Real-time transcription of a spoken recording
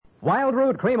Wild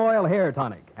Root Cream Oil Hair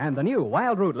Tonic and the new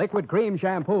Wild Root Liquid Cream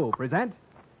Shampoo present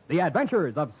The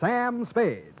Adventures of Sam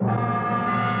Spade. Sam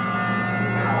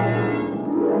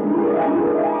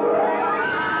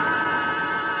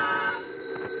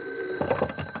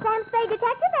Spade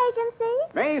Detective Agency.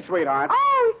 Me, sweetheart.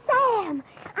 Oh, Sam.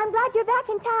 I'm glad you're back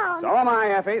in town. So am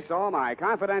I, Effie, so am I.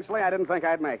 Confidentially, I didn't think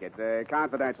I'd make it.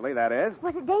 Confidentially, that is.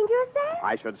 Was it dangerous, Sam?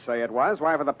 I should say it was.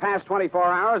 Why, for the past 24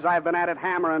 hours, I've been at it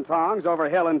hammer and tongs over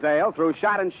hill and dale, through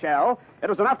shot and shell. It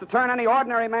was enough to turn any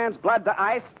ordinary man's blood to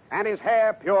ice and his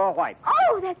hair pure white.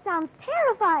 Oh, that sounds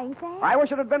terrifying, Sam. I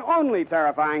wish it had been only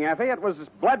terrifying, Effie. It was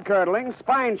blood-curdling,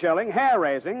 spine-chilling,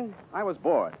 hair-raising. I was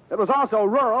bored. It was also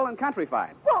rural and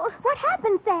countrified. Well, what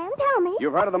happened, Sam? Tell me.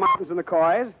 You've heard of the Martins and the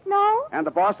Coys? No. And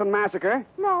the Boston Massacre?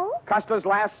 No. Custer's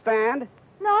Last Stand?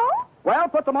 No. Well,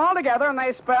 put them all together, and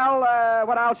they spell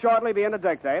what I'll shortly begin to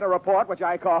dictate, a report which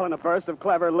I call, in a burst of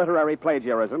clever literary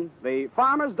plagiarism, The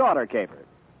Farmer's Daughter Caper.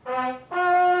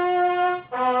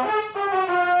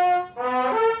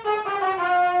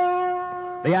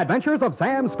 The Adventures of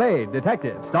Sam Spade,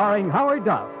 Detective, starring Howard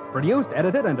Duff. Produced,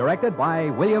 edited, and directed by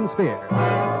William Spear.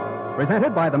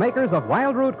 Presented by the makers of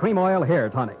Wild Root Cream Oil Hair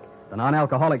Tonic, the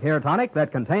non-alcoholic hair tonic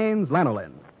that contains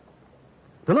lanolin.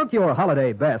 To look your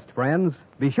holiday best, friends,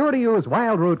 be sure to use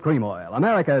Wild Root Cream Oil,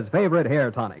 America's favorite hair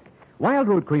tonic. Wild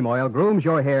Root Cream Oil grooms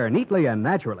your hair neatly and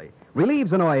naturally,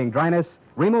 relieves annoying dryness,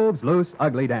 removes loose,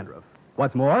 ugly dandruff.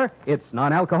 What's more, it's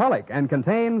non-alcoholic and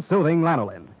contains soothing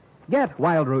lanolin. Get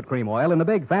Wild Root Cream Oil in the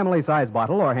big family-size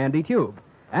bottle or handy tube.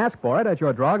 Ask for it at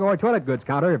your drug or toilet goods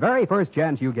counter very first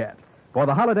chance you get. For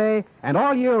the holiday and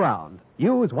all year round,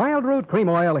 use Wild Root Cream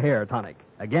Oil Hair Tonic.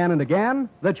 Again and again,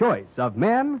 the choice of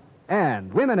men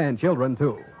and women and children,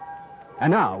 too.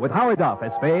 And now, with Howard Duff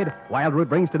as Spade, Wild Root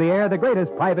brings to the air the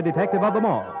greatest private detective of them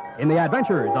all in The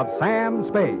Adventures of Sam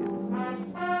Spade.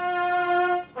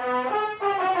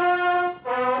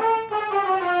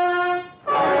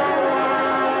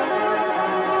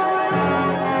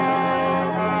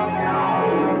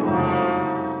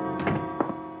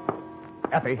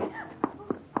 Effie,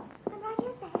 I'm right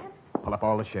here, Sam. pull up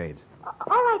all the shades. All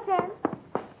right, Sam.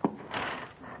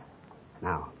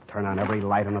 Now, turn on every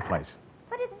light in the place.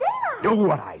 But it's daylight. Do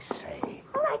what I say.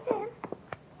 All right, Sam.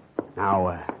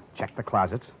 Now, check the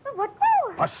closets. But what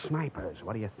for? For snipers.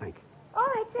 What do you think? All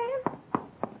right, Sam.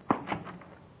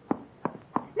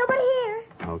 Nobody here.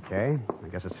 Okay. I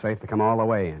guess it's safe to come all the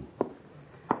way in.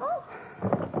 Oh.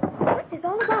 What's this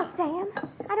all about, Sam?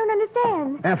 I don't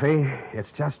understand. Effie, it's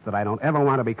just that I don't ever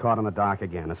want to be caught in the dark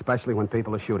again, especially when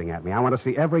people are shooting at me. I want to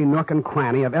see every nook and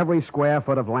cranny of every square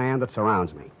foot of land that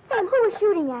surrounds me. Sam, who was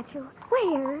shooting at you?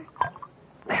 Where?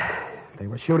 They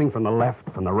were shooting from the left,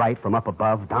 from the right, from up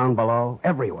above, down below,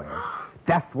 everywhere.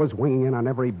 Death was winging in on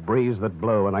every breeze that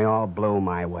blew, and they all blew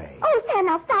my way. Oh, Sam,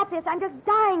 now stop this. I'm just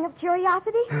dying of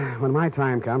curiosity. When my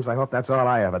time comes, I hope that's all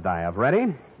I ever die of.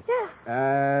 Ready?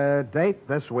 Yeah. Date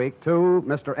this week to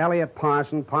Mr. Elliot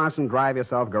Parson, Parson Drive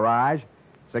Yourself Garage,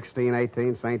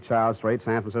 1618 St. Charles Street,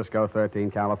 San Francisco,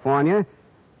 13, California.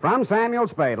 From Samuel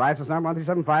Spade, license number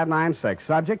 137596.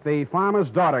 Subject, the farmer's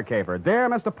daughter caper. Dear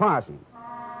Mr. Parson,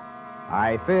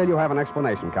 I fear you have an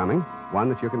explanation coming, one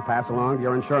that you can pass along to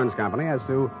your insurance company as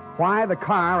to why the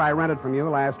car I rented from you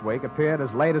last week appeared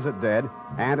as late as it did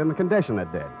and in the condition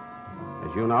it did.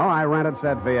 As you know, I rented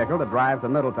said vehicle to drive to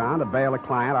Middletown to bail a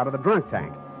client out of the drunk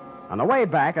tank. On the way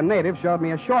back, a native showed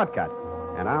me a shortcut,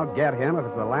 and I'll get him if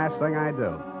it's the last thing I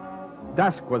do.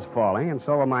 Dusk was falling, and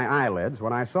so were my eyelids,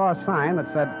 when I saw a sign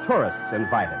that said tourists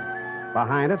invited.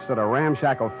 Behind it stood a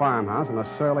ramshackle farmhouse in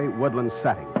a surly woodland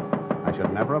setting. I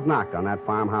should never have knocked on that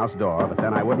farmhouse door, but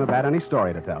then I wouldn't have had any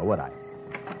story to tell, would I?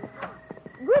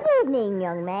 Good evening,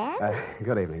 young man.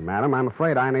 Good evening, madam. I'm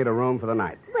afraid I need a room for the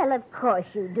night. Well, of course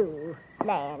you do.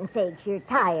 Land sakes, you're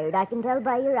tired. I can tell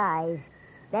by your eyes.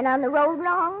 Been on the road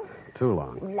long? Too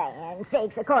long. Land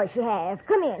sakes, of course you have.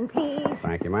 Come in, please.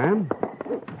 Thank you, ma'am.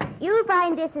 You'll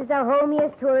find this is the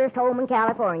homiest tourist home in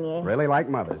California. Really like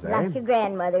mothers, eh? Like your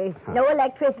grandmother's. No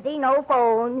electricity, no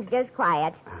phones, just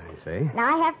quiet. I see.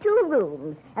 Now, I have two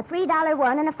rooms, a $3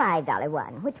 one and a $5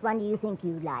 one. Which one do you think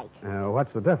you'd like?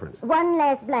 What's the difference? One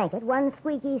less blanket, one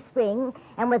squeaky spring,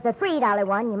 and with the $3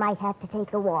 one, you might have to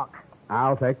take a walk.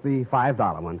 I'll take the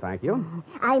 $5 one, thank you.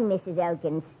 I'm Mrs.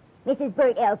 Elkins. Mrs.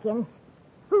 Bert Elkins.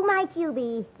 Who might you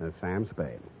be? Sam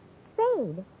Spade.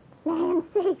 Spade? Land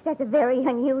sakes, that's a very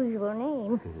unusual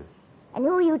name. And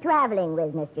who are you traveling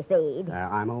with, Mr. Spade?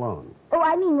 I'm alone. Oh,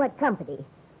 I mean what company?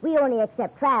 We only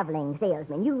accept traveling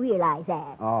salesmen. You realize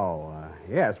that. Oh,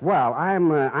 yes. Well, I'm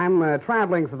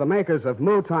traveling for the makers of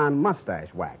Mouton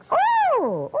Mustache Wax.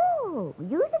 Oh,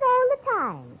 use it all the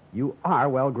time. You are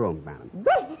well groomed, madam.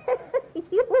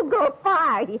 so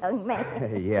far, young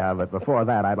man. Yeah, but before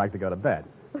that, I'd like to go to bed.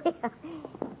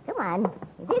 Come on.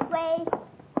 This way.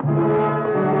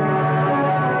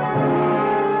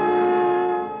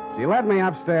 She led me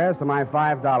upstairs to my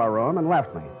 $5 room and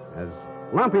left me. As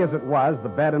lumpy as it was, the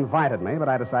bed invited me, but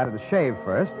I decided to shave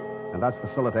first and thus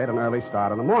facilitate an early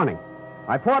start in the morning.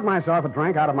 I poured myself a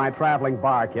drink out of my traveling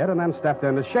bar kit and then stepped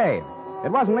in to shave.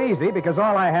 It wasn't easy because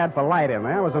all I had for light in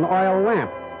there was an oil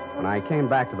lamp. When I came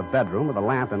back to the bedroom with the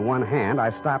lamp in one hand,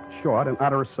 I stopped short in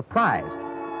utter surprise.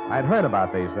 I'd heard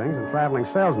about these things in traveling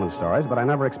salesman stories, but I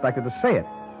never expected to see it.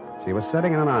 She was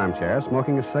sitting in an armchair,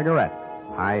 smoking a cigarette.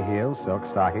 High heels, silk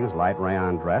stockings, light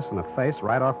rayon dress, and a face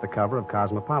right off the cover of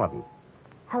Cosmopolitan.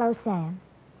 Hello, Sam.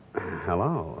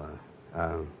 Hello.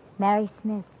 Mary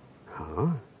Smith. Huh?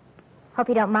 Hope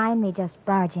you don't mind me just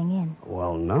barging in.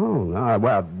 Well, no.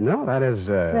 No, that is,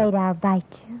 Afraid I'll bite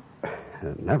you?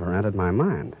 It never entered my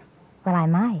mind. Well, I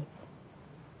might.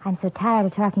 I'm so tired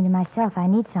of talking to myself, I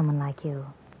need someone like you.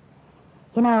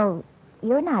 You know,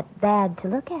 you're not bad to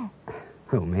look at.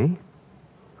 Who, me?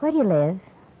 Where do you live?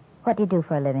 What do you do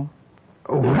for a living?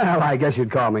 Well, I guess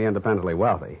you'd call me independently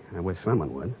wealthy. I wish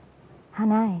someone would. How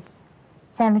nice.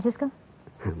 San Francisco?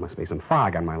 There must be some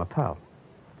fog on my lapel.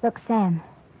 Look, Sam,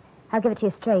 I'll give it to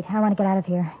you straight. I want to get out of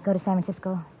here, go to San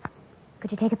Francisco.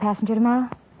 Could you take a passenger tomorrow?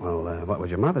 Well, what would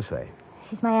your mother say?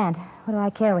 She's my aunt. What do I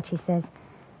care what she says?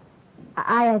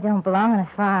 I don't belong on a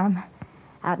farm.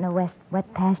 Out in the west,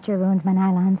 wet pasture ruins my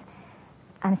nylons.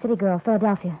 I'm a city girl,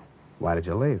 Philadelphia. Why did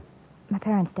you leave? My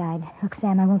parents died. Look,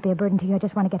 Sam, I won't be a burden to you. I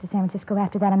just want to get to San Francisco.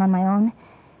 After that, I'm on my own.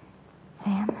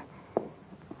 Sam,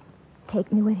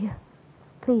 take me with you.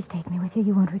 Please take me with you.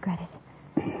 You won't regret it.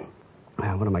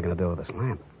 Well, what am I going to do with this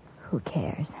lamp? Who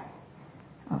cares?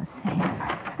 Oh,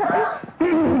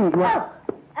 Sam. Well,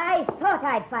 I thought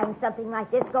I'd find something like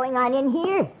this going on in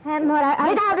here. And what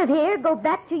Get out of here. Go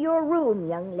back to your room,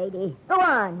 young lady. Go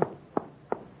on.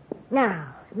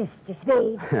 Now, Mr.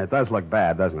 Spade. It does look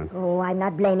bad, doesn't it? Oh, I'm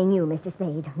not blaming you, Mr.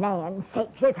 Spade. Nan's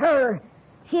sakes, it's her.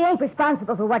 She ain't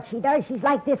responsible for what she does. She's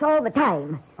like this all the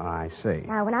time. I see.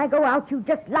 Now, when I go out, you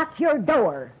just lock your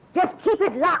door. Just keep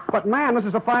it locked. But, man, this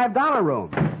is a $5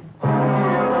 room.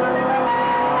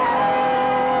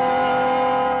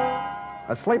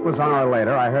 A sleepless hour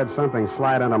later, I heard something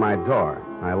slide under my door.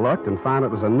 I looked and found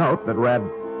it was a note that read,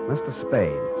 Mr.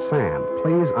 Spade, Sam,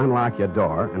 please unlock your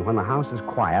door, and when the house is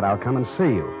quiet, I'll come and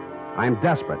see you. I'm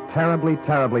desperate, terribly,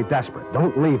 terribly desperate.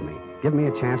 Don't leave me. Give me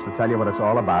a chance to tell you what it's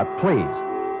all about, please.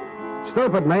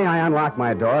 Stupid me, I unlocked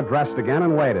my door, dressed again,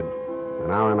 and waited.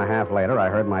 An hour and a half later, I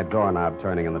heard my doorknob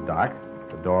turning in the dark.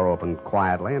 The door opened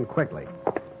quietly and quickly.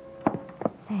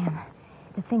 Sam,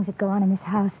 the things that go on in this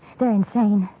house, they're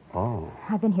insane. Oh.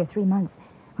 I've been here 3 months.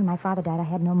 When my father died, I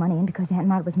had no money, and because Aunt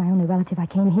Maud was my only relative, I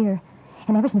came here.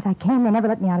 And ever since I came, they never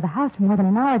let me out of the house for more than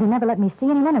an hour. They never let me see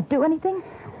anyone or do anything.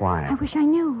 Why? I wish I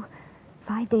knew.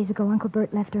 5 days ago, Uncle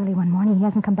Bert left early one morning. He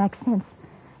hasn't come back since.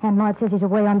 Aunt Maud says he's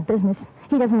away on business.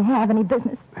 He doesn't have any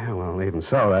business. Yeah, well, even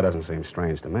so, that doesn't seem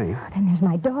strange to me. Then there's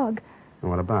my dog. And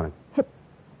what about it?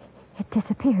 It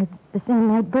disappeared the same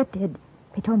night Bert did.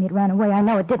 They told me it ran away. I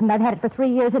know it didn't. I've had it for 3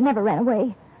 years. It never ran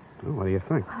away. Well, what do you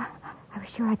think? Well, I was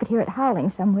sure I could hear it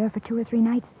howling somewhere for 2 or 3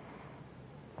 nights.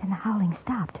 Then the howling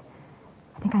stopped.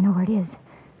 I think I know where it is,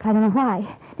 but I don't know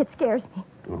why. It scares me.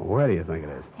 Well, where do you think it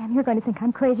is? Sam, you're going to think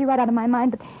I'm crazy right out of my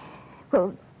mind, but,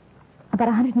 well, about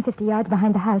 150 yards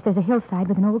behind the house, there's a hillside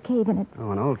with an old cave in it.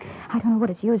 Oh, an old cave. I don't know what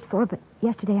it's used for, but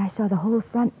yesterday I saw the whole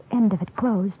front end of it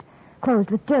closed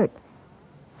with dirt.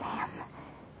 Sam,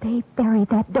 they buried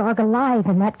that dog alive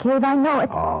in that cave. I know it.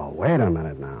 Oh, wait a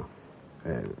minute now.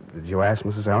 Did you ask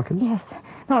Mrs. Elkins? Yes.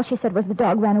 All she said was the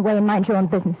dog ran away and mind your own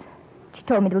business. She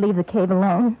told me to leave the cave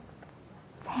alone.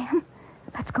 Sam,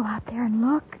 let's go out there and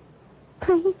look.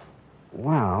 Please.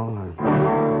 Well,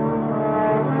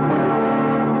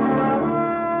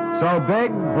 So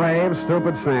big, brave,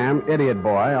 stupid Sam, idiot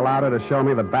boy, allowed her to show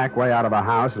me the back way out of the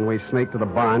house, and we sneaked to the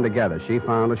barn together. She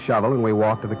found a shovel, and we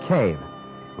walked to the cave.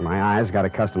 When my eyes got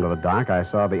accustomed to the dark, I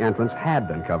saw the entrance had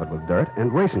been covered with dirt,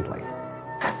 and recently.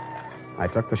 I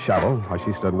took the shovel while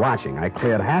she stood watching. I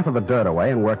cleared half of the dirt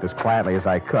away and worked as quietly as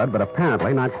I could, but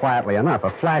apparently not quietly enough. A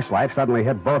flashlight suddenly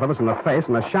hit both of us in the face,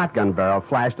 and a shotgun barrel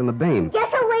flashed in the beam.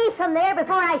 Get away from there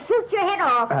before I shoot your head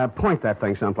off. Point that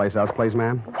thing someplace else, please,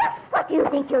 ma'am. What do you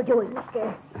think you're doing,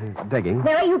 mister? Digging.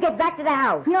 Mary, you get back to the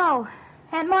house. No.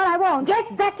 Aunt Maud, I won't.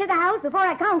 Get back to the house before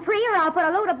I count 3, or I'll put a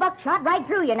load of buckshot right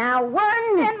through you. Now, 1.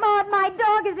 Aunt Maud, my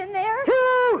dog is in there. 2.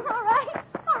 All right.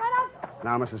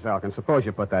 Now, Mrs. Elkins, suppose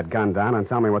you put that gun down and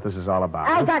tell me what this is all about.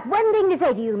 I got one thing to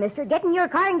say to you, mister. Get in your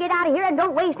car and get out of here and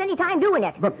don't waste any time doing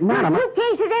it. But, madam... Your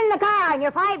suitcase is in the car and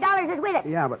your $5 is with it.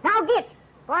 Yeah, but... Now get,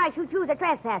 or I shoot you as a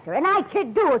trespasser. And I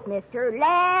could do it, mister.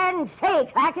 Land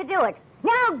sakes, I could do it.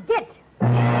 Now get.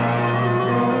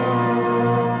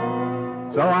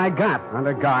 So I got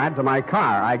under guard to my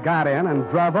car. I got in and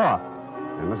drove off.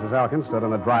 And Mrs. Elkins stood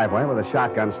in the driveway with a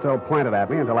shotgun still pointed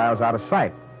at me until I was out of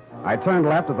sight. I turned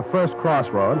left at the first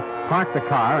crossroad, parked the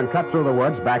car, and cut through the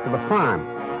woods back to the farm.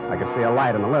 I could see a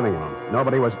light in the living room.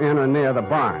 Nobody was in or near the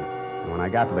barn. And when I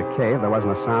got to the cave, there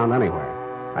wasn't a sound anywhere.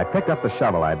 I picked up the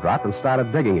shovel I dropped and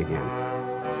started digging again.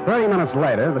 30 minutes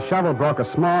later, the shovel broke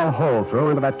a small hole through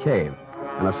into that cave,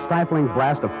 and a stifling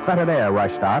blast of fetid air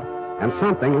rushed out, and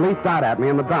something leaped out at me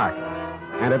in the dark.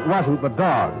 And it wasn't the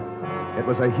dog. It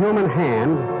was a human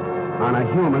hand on a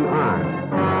human arm.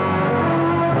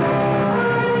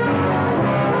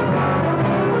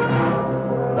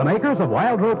 The makers of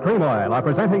Wild Root Cream Oil are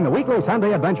presenting the weekly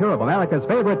Sunday adventure of America's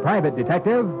favorite private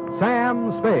detective,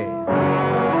 Sam Spade.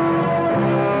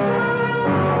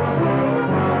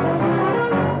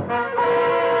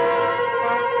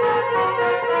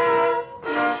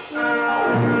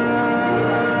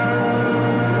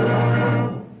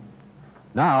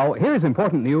 Now, here's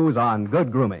important news on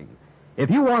good grooming.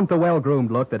 If you want the well-groomed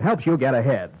look that helps you get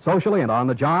ahead, socially and on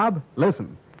the job,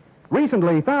 listen.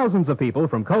 Recently, thousands of people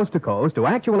from coast to coast who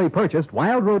actually purchased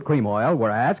Wild Root Cream Oil were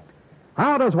asked,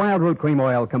 how does Wild Root Cream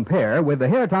Oil compare with the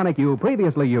hair tonic you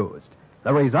previously used?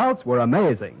 The results were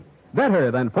amazing. Better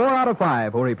than 4 out of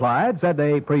 5 who replied said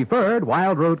they preferred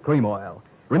Wild Root Cream Oil.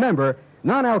 Remember,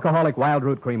 non-alcoholic Wild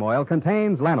Root Cream Oil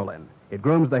contains lanolin. It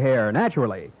grooms the hair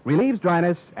naturally, relieves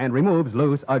dryness, and removes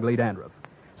loose, ugly dandruff.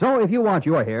 So if you want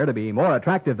your hair to be more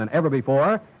attractive than ever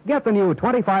before, get the new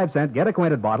 25-cent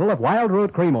get-acquainted bottle of Wild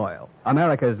Root Cream Oil,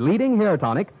 America's leading hair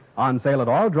tonic, on sale at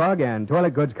all drug and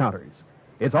toilet goods counters.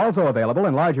 It's also available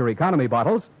in larger economy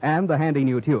bottles and the handy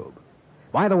new tube.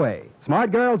 By the way,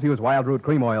 smart girls use Wild Root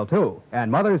Cream Oil, too, and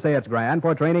mothers say it's grand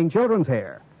for training children's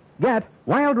hair. Get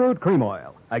Wild Root Cream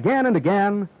Oil. Again and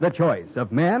again, the choice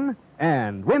of men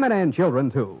and women and children,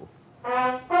 too.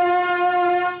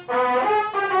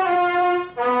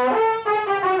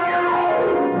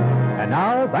 And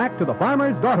now, back to the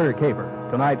Farmer's Daughter caper.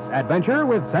 Tonight's adventure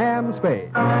with Sam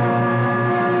Spade. A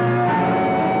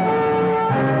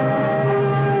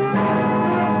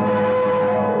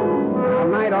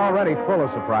night already full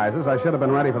of surprises. I should have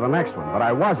been ready for the next one, but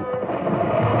I wasn't.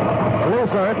 The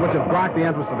loose earth, which had blocked the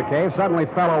entrance to the cave, suddenly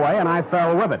fell away, and I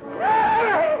fell with it.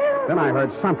 Then I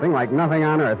heard something like nothing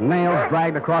on earth. Nails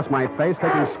dragged across my face,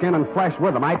 taking skin and flesh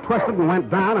with them. I twisted and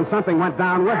went down, and something went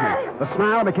down with me. The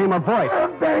snarl became a voice.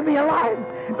 Bury me alive!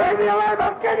 Bury me alive!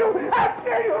 I'll kill you! I'll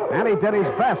kill you! And he did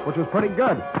his best, which was pretty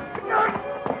good.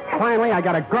 Finally, I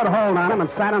got a good hold on him and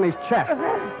sat on his chest.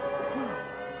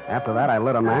 After that, I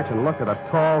lit a match and looked at a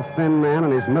tall, thin man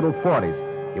in his middle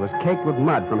 40s. He was caked with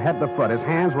mud from head to foot. His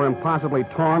hands were impossibly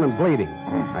torn and bleeding.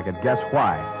 I could guess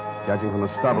why. Judging from the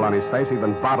stubble on his face, he'd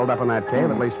been bottled up in that cave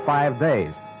at least 5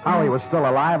 days. How he was still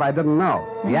alive, I didn't know.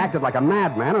 He acted like a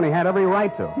madman, and he had every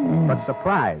right to. But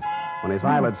surprised, when his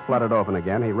eyelids fluttered open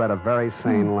again, he read a very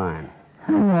sane line.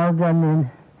 I'm all done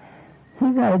then.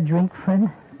 You got a drink,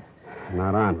 friend?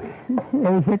 Not on me.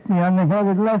 They hit me on the head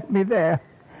and left me there.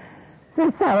 They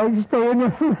thought I'd stay in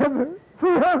there forever.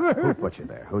 Forever. Who put you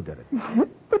there? Who did it?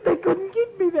 But they couldn't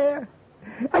keep me there.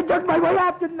 I dug my way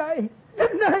out, didn't I?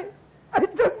 Didn't I? I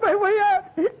dug my way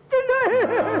out, didn't I?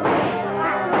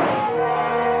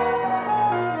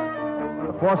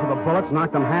 The force of the bullets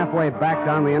knocked him halfway back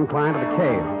down the incline to the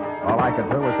cave. All I could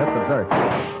do was hit the dirt.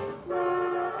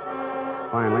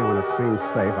 Finally, when it seemed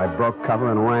safe, I broke cover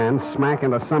and ran smack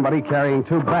into somebody carrying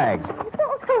 2 bags.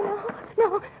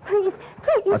 No, please.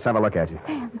 Let's have a look at you.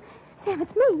 Sam,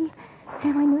 it's me.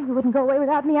 Sam, I knew you wouldn't go away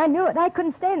without me. I knew it. I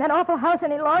couldn't stay in that awful house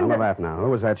any longer. None of that now. Who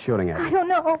was that shooting at you? I don't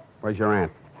know. Where's your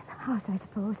aunt? House, I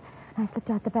suppose. I slipped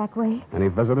out the back way. Any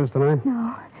visitors tonight?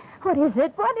 No. What is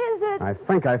it? What is it? I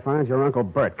think I found your Uncle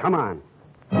Bert. Come on.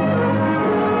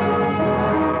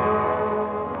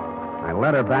 I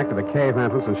led her back to the cave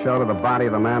entrance and showed her the body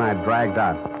of the man I'd dragged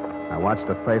out. I watched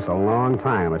her face a long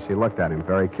time as she looked at him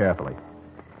very carefully.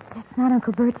 That's not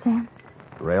Uncle Bert, Sam.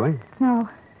 Really? No.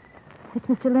 It's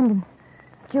Mr. Linden.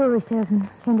 Jewelry salesman.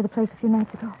 Came to the place a few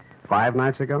nights ago. 5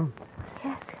 nights ago?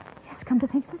 Yes, come to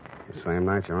think of it. The same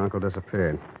night your uncle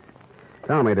disappeared.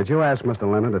 Tell me, did you ask Mr.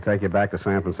 Linden to take you back to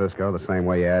San Francisco the same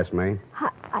way you asked me?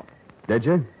 I... Did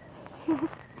you? Yes. He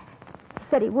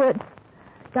said he would.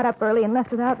 Got up early and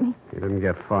left without me. He didn't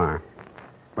get far.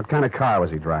 What kind of car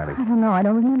was he driving? I don't know. I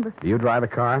don't remember. Do you drive a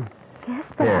car? Yes,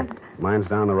 but Here. Mine's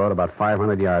down the road about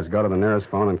 500 yards. Go to the nearest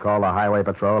phone and call the highway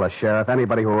patrol, the sheriff,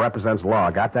 anybody who represents law.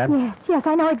 Got that? Yes,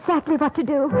 I know exactly what to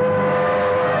do.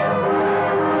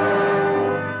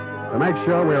 To make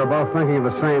sure we were both thinking of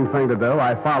the same thing to do,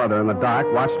 I followed her in the dark,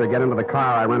 watched her get into the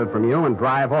car I rented from you, and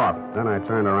drive off. Then I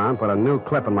turned around, put a new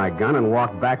clip in my gun, and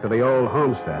walked back to the old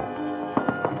homestead.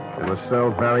 It was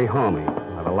still very homey.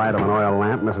 By the light of an oil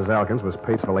lamp, Mrs. Elkins was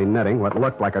peacefully knitting what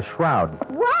looked like a shroud.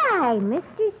 Why,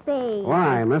 Mr. Spade?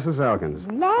 Why, Mrs. Elkins?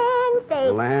 Land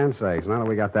sakes. Land sakes. Now that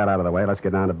we got that out of the way, let's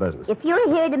get down to business. If you're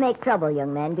here to make trouble,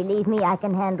 young man, believe me, I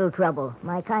can handle trouble.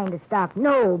 My kind of stock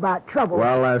know about trouble.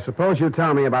 Well, suppose you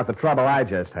tell me about the trouble I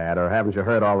just had, or haven't you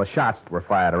heard all the shots that were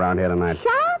fired around here tonight?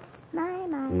 Shots?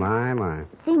 My.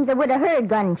 Seems I would have heard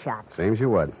gunshots. Seems you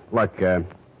would. Look,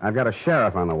 I've got a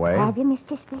sheriff on the way. Have you,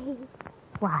 Mr. Spade?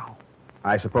 Why?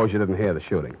 I suppose you didn't hear the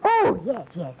shooting. Oh,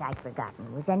 yes, I'd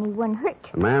forgotten. Was anyone hurt?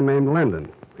 A man named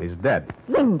Linden. He's dead.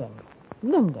 Linden.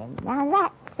 Now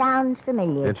that sounds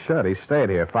familiar. It should. He stayed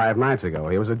here 5 nights ago.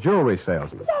 He was a jewelry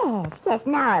salesman. Yes,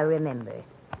 now I remember.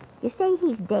 You say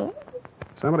he's dead?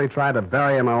 Somebody tried to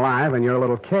bury him alive in your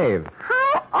little cave.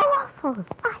 How awful.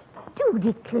 I do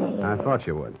declare. I thought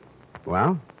you would.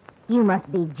 Well? You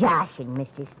must be joshing,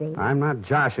 Mr. Spade. I'm not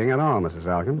joshing at all, Mrs.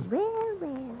 Elkins. Well.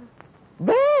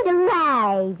 Buried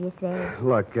alive, you say?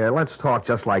 Look, let's talk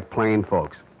just like plain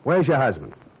folks. Where's your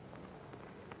husband?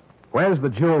 Where's the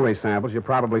jewelry samples you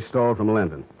probably stole from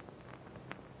Linden?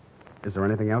 Is there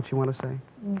anything else you want to say?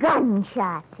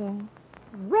 Gunshots, eh?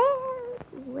 Well.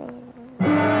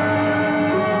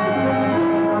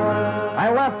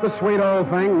 I left the sweet old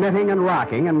thing knitting and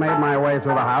rocking and made my way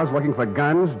through the house looking for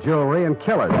guns, jewelry, and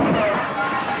killers.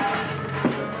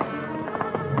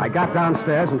 I got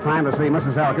downstairs in time to see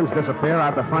Mrs. Elkins disappear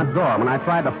out the front door. When I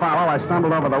tried to follow, I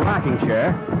stumbled over the rocking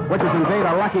chair, which is indeed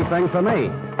a lucky thing for me.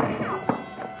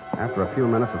 After a few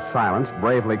minutes of silence,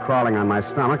 bravely crawling on my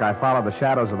stomach, I followed the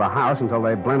shadows of the house until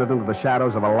they blended into the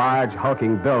shadows of a large,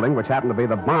 hulking building, which happened to be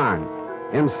the barn.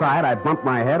 Inside, I bumped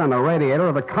my head on the radiator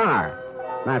of the car.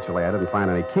 Naturally, I didn't find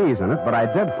any keys in it, but I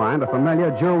did find a familiar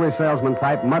jewelry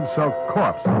salesman-type mud-soaked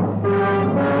corpse.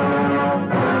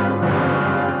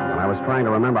 I was trying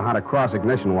to remember how to cross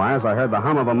ignition wires. I heard the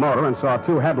hum of a motor and saw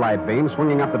 2 headlight beams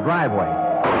swinging up the driveway.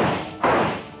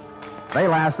 They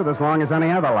lasted as long as any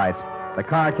other lights. The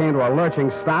car came to a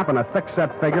lurching stop, and a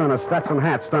thick-set figure in a Stetson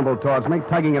hat stumbled towards me,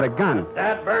 tugging at a gun.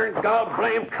 That burned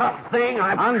gall-blame cuff thing,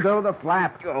 Undo the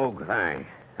flap. Oh, thanks.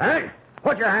 Huh?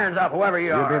 Put your hands up, whoever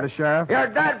you are. You be the sheriff? You're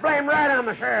dead blame right on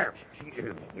the sheriff.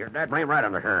 You're dead blame right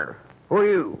on the sheriff. Who are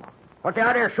you? What's the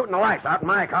idea of shooting the lights out in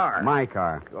my car? My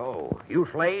car. Oh, you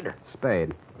Slade?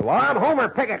 Spade. Well, I'm Homer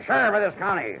Pickett, sheriff of this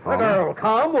county. The girl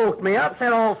come, woke me up,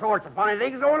 said all sorts of funny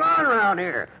things going on around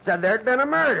here. Said there'd been a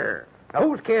murder. Now,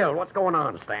 who's killed? What's going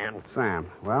on, Stan? Sam.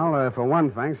 Well, for one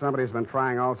thing, somebody's been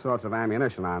trying all sorts of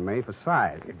ammunition on me for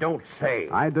size. You don't say.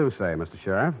 I do say, Mr.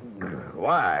 Sheriff.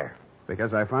 Why?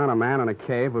 Because I found a man in a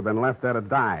cave who'd been left there to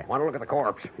die. Want to look at the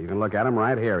corpse? You can look at him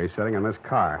right here. He's sitting in this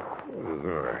car.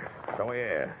 So,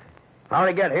 yeah. How'd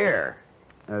he get here?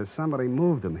 Somebody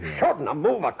moved him here. Shouldn't have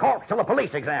moved a corpse till the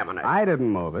police examine it. I didn't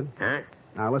move it. Huh?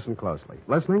 Now, listen closely.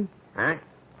 Listening? Huh?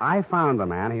 I found the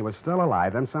man. He was still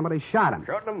alive. Then somebody shot him.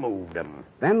 Shouldn't have moved him.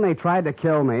 Then they tried to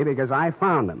kill me because I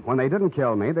found him. When they didn't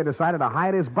kill me, they decided to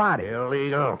hide his body.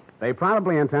 Illegal. They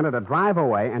probably intended to drive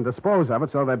away and dispose of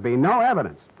it so there'd be no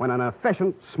evidence when an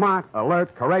efficient, smart,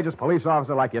 alert, courageous police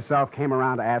officer like yourself came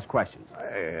around to ask questions.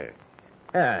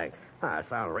 That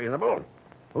sounds reasonable.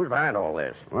 Who's behind all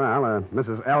this? Well,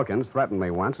 Mrs. Elkins threatened me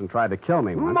once and tried to kill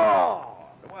me once. More!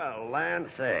 Well, land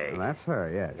say. Well, that's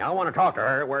her, yes. I want to talk to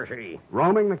her. Where's she?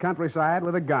 Roaming the countryside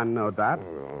with a gun, no doubt.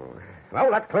 Well,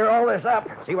 let's clear all this up.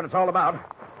 See what it's all about.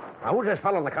 Now, who's this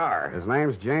fellow in the car? His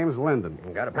name's James Linden.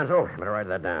 Got a pencil? Better write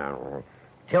that down.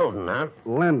 Tilden, huh?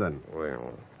 Linden.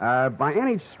 Well. By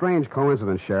any strange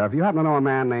coincidence, Sheriff, you happen to know a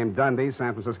man named Dundee,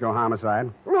 San Francisco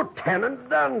homicide? Lieutenant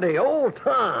Dundee, old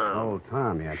Tom. Old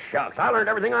Tom, yes. Shucks, I learned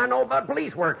everything I know about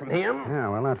police work from him. Yeah,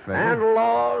 well, that figures. And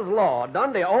law's law.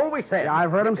 Dundee always said. Yeah,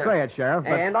 I've heard him say it, Sheriff.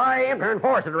 But... And I aim to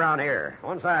enforce it around here.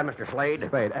 One side, Mr. Slade.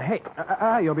 Spade. Hey,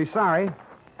 you'll be sorry.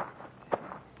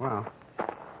 Well.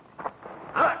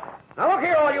 Now look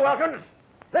here, all you Elkins.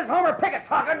 This is Homer Pickett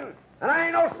talking, and I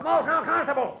ain't no small-town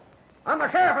constable. I'm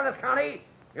the sheriff of this county.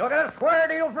 You'll get a square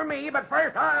deal from me, but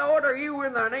first I order you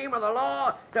in the name of the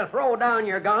law to throw down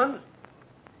your guns.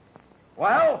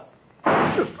 Well?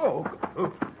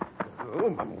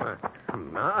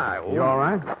 My. You all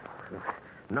right?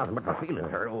 Nothing but my feelings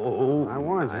hurt. Oh, I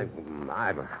warned you.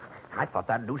 I thought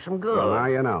that'd do some good. Well, now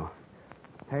you know.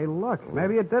 Hey, look,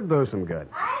 maybe it did do some good.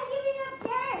 I'm giving up,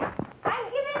 Sheriff. I'm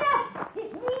giving up.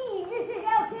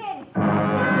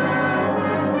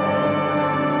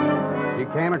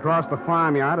 came across the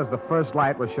farmyard as the first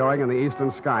light was showing in the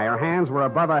eastern sky. Her hands were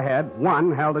above her head.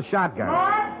 One held a shotgun.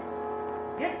 Maud!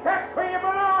 Get back where you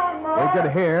belong, Maud! We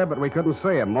could hear, but we couldn't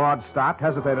see him. Maud stopped,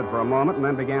 hesitated for a moment, and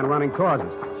then began running towards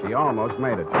us. She almost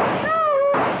made it.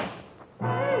 I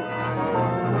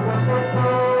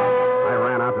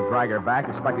ran out to drag her back,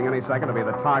 expecting any second to be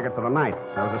the target for the night.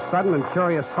 There was a sudden and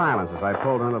curious silence as I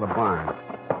pulled her into the barn.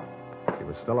 She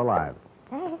was still alive.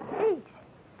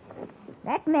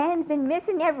 That man's been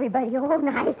missing everybody all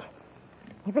night.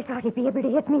 Never thought he'd be able to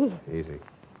hit me. Easy.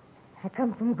 I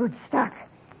come from good stock.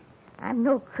 I'm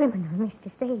no criminal,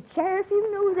 Mr. Spade. Sheriff,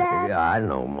 you know that. Yeah, I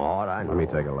know, Maud. I know. Let me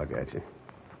take a look at you.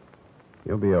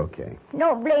 You'll be okay.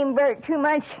 Don't blame Bert too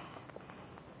much.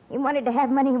 He wanted to have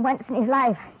money once in his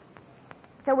life.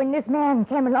 So when this man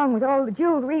came along with all the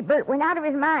jewelry, Bert went out of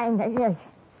his mind.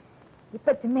 He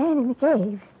put the man in the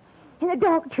cave. And the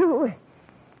dog, too.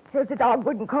 So the dog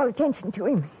wouldn't call attention to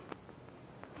him.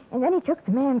 And then he took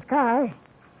the man's car,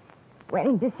 went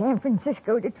into San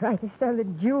Francisco to try to sell the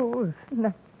jewels in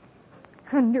the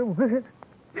underworld.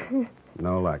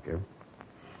 No luck, eh?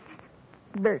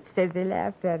 Bert says they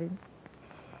laughed at him.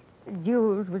 The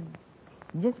jewels were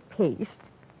just paste,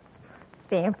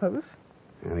 samples.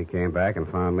 And he came back and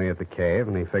found me at the cave,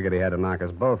 and he figured he had to knock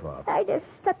us both off. I just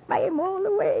stuck by him all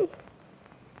the way.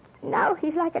 Now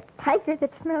he's like a tiger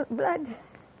that smelled blood.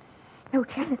 No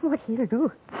telling what he'll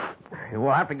do.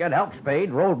 We'll have to get help, Spade.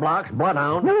 Roadblocks,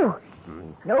 bloodhound.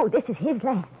 No, this is his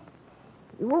land.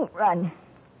 He won't run.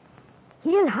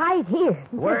 He'll hide here.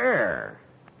 Where?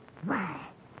 Why,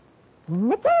 in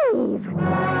the cave.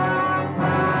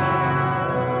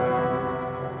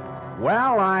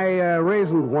 Well, I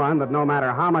reasoned, one, that no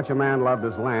matter how much a man loved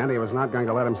his land, he was not going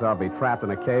to let himself be trapped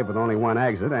in a cave with only one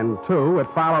exit. And two, it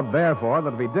followed, therefore,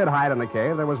 that if he did hide in the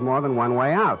cave, there was more than one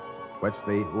way out, which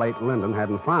the late Lyndon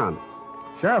hadn't found.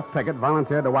 Sheriff Pickett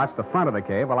volunteered to watch the front of the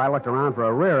cave while I looked around for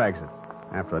a rear exit.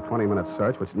 After a 20-minute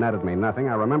search, which netted me nothing,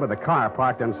 I remembered the car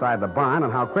parked inside the barn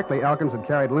and how quickly Elkins had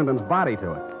carried Lyndon's body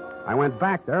to it. I went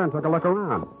back there and took a look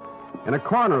around. In a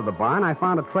corner of the barn, I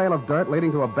found a trail of dirt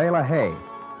leading to a bale of hay.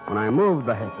 When I moved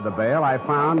the bale, I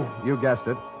found, you guessed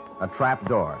it, a trap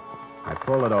door. I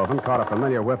pulled it open, caught a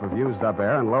familiar whiff of used-up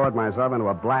air, and lowered myself into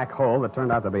a black hole that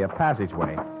turned out to be a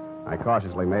passageway. I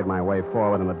cautiously made my way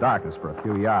forward in the darkness for a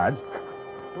few yards.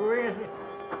 Who is it?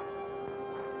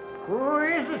 Who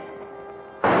is it?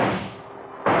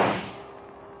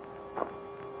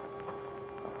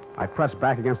 I pressed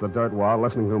back against the dirt wall,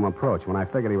 listening to him approach. When I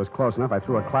figured he was close enough, I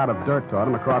threw a cloud of dirt toward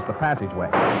him across the passageway.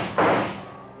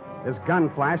 His gun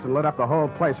flashed and lit up the whole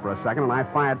place for a second, and I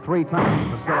fired 3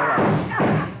 times at the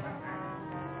silhouette.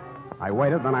 I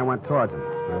waited, then I went towards him.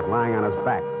 He was lying on his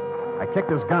back. I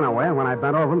kicked his gun away, and when I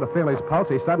bent over him to feel his pulse,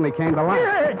 he suddenly came to life.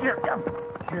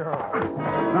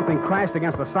 Something crashed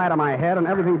against the side of my head, and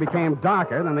everything became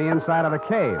darker than the inside of the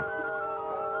cave.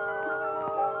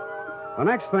 The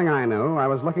next thing I knew, I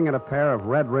was looking at a pair of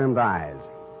red-rimmed eyes.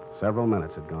 Several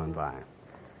minutes had gone by.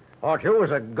 Thought you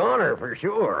was a goner for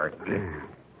sure.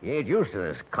 You ain't used to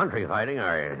this country fighting,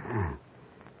 are you?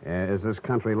 Is this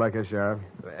country liquor, Sheriff?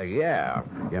 Yeah.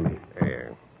 Give me.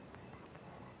 Here.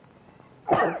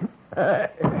 Yeah,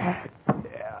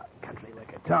 country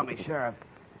liquor. Tell me, Sheriff,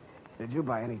 did you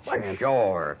by any chance... Well,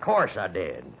 sure. Of course I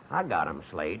did. I got him,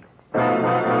 Slade.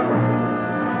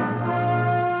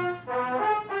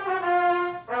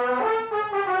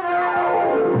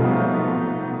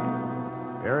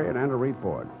 Period and a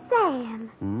report. Sam.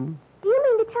 Hmm? Do you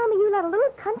mean to tell me you let a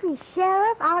little country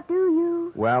sheriff outdo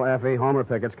you? Well, Effie, Homer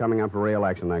Pickett's coming up for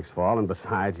re-election next fall, and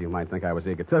besides, you might think I was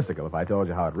egotistical if I told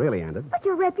you how it really ended. But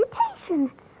your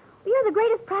reputation. You're the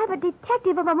greatest private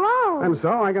detective of them all. And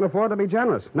so I can afford to be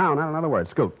generous. Now, not another word.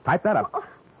 Scoot, type that up.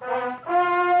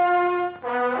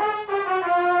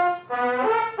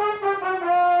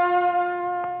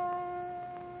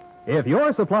 If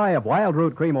your supply of Wild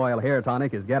Root Cream Oil Hair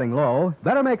Tonic is getting low,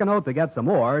 better make a note to get some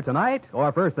more tonight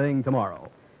or first thing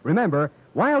tomorrow. Remember,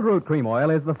 Wild Root Cream Oil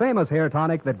is the famous hair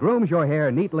tonic that grooms your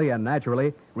hair neatly and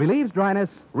naturally, relieves dryness,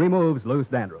 removes loose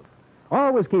dandruff.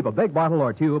 Always keep a big bottle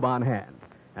or tube on hand.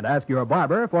 And ask your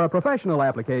barber for a professional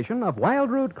application of Wild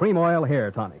Root Cream Oil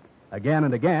Hair Tonic. Again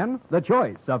and again, the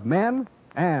choice of men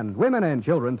and women and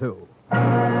children, too.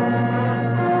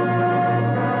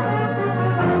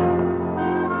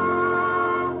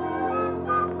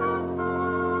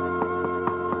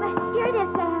 Here it is,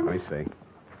 Sam. Let me see.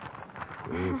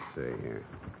 Let me see here.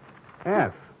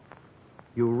 F,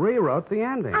 you rewrote the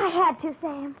ending. I had to,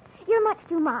 Sam. You're much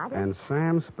too modest. And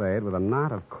Sam Spade, with a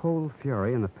knot of cold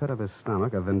fury in the pit of his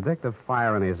stomach, a vindictive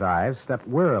fire in his eyes, stepped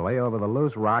wearily over the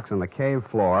loose rocks on the cave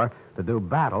floor to do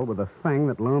battle with the thing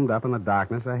that loomed up in the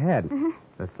darkness ahead.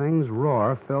 The thing's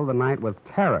roar filled the night with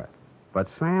terror. But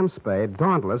Sam Spade,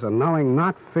 dauntless and knowing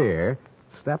not fear,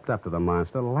 stepped up to the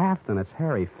monster, laughed in its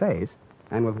hairy face,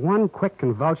 and with one quick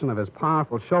convulsion of his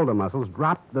powerful shoulder muscles,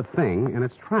 dropped the thing in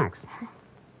its tracks.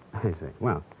 I see.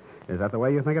 Well, is that the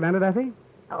way you think it ended, Effie?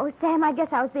 Oh, Sam, I guess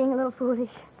I was being a little foolish.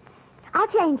 I'll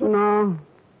change it. No.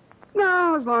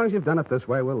 No, as long as you've done it this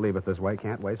way, we'll leave it this way.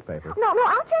 Can't waste paper. No,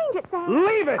 I'll change it, Sam.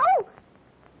 Leave it! Oh!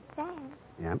 Sam,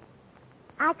 Yep.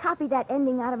 I copied that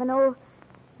ending out of an old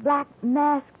Black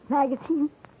Mask magazine.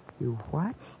 You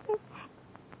what?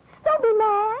 Don't be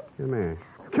mad. Come here.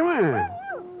 Come on.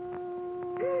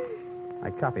 I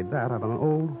copied that out of an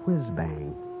old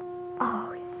whiz-bang.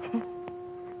 Oh, Sam.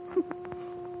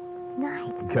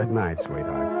 Night. Good night,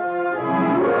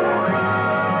 sweetheart.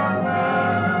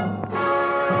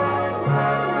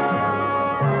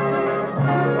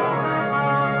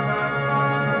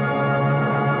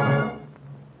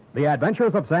 The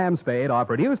Adventures of Sam Spade are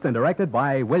produced and directed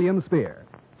by William Spear.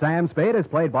 Sam Spade is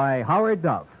played by Howard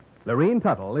Duff. Lorene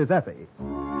Tuttle is Effie.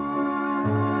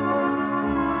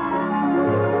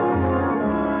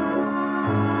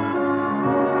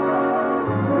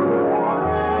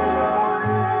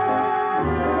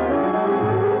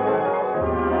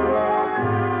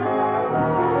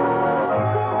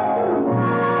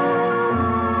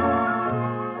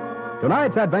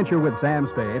 Tonight's adventure with Sam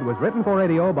Spade was written for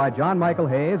radio by John Michael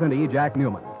Hayes and E. Jack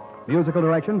Newman. Musical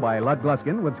direction by Lud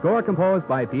Gluskin, with score composed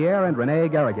by Pierre and Renee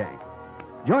Garrigang.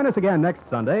 Join us again next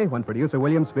Sunday when producer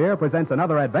William Spear presents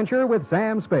another adventure with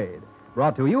Sam Spade,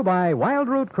 brought to you by Wild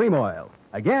Root Cream Oil.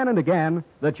 Again and again,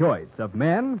 the choice of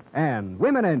men and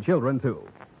women and children, too.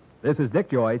 This is Dick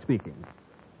Joy speaking.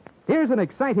 Here's an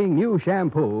exciting new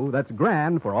shampoo that's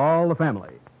grand for all the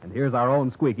family. And here's our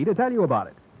own Squeaky to tell you about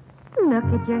it. Look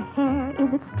at your hair.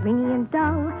 Is it stringy and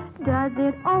dull? Does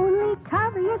it only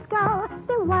cover your skull?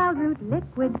 The Wild Root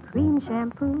Liquid Cream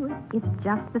Shampoo is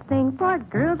just the thing for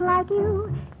girls like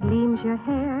you. Gleams your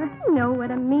hair, know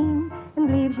what I mean, and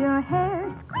leaves your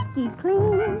hair squeaky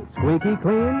clean. Squeaky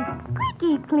clean?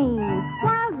 Squeaky clean.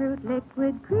 Wild Root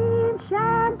Liquid Cream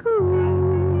Shampoo.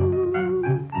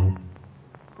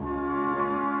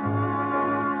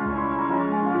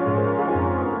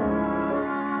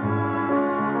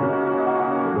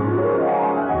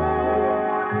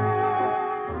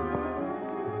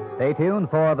 Stay tuned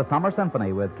for the Summer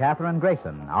Symphony with Katherine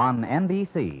Grayson on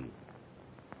NBC.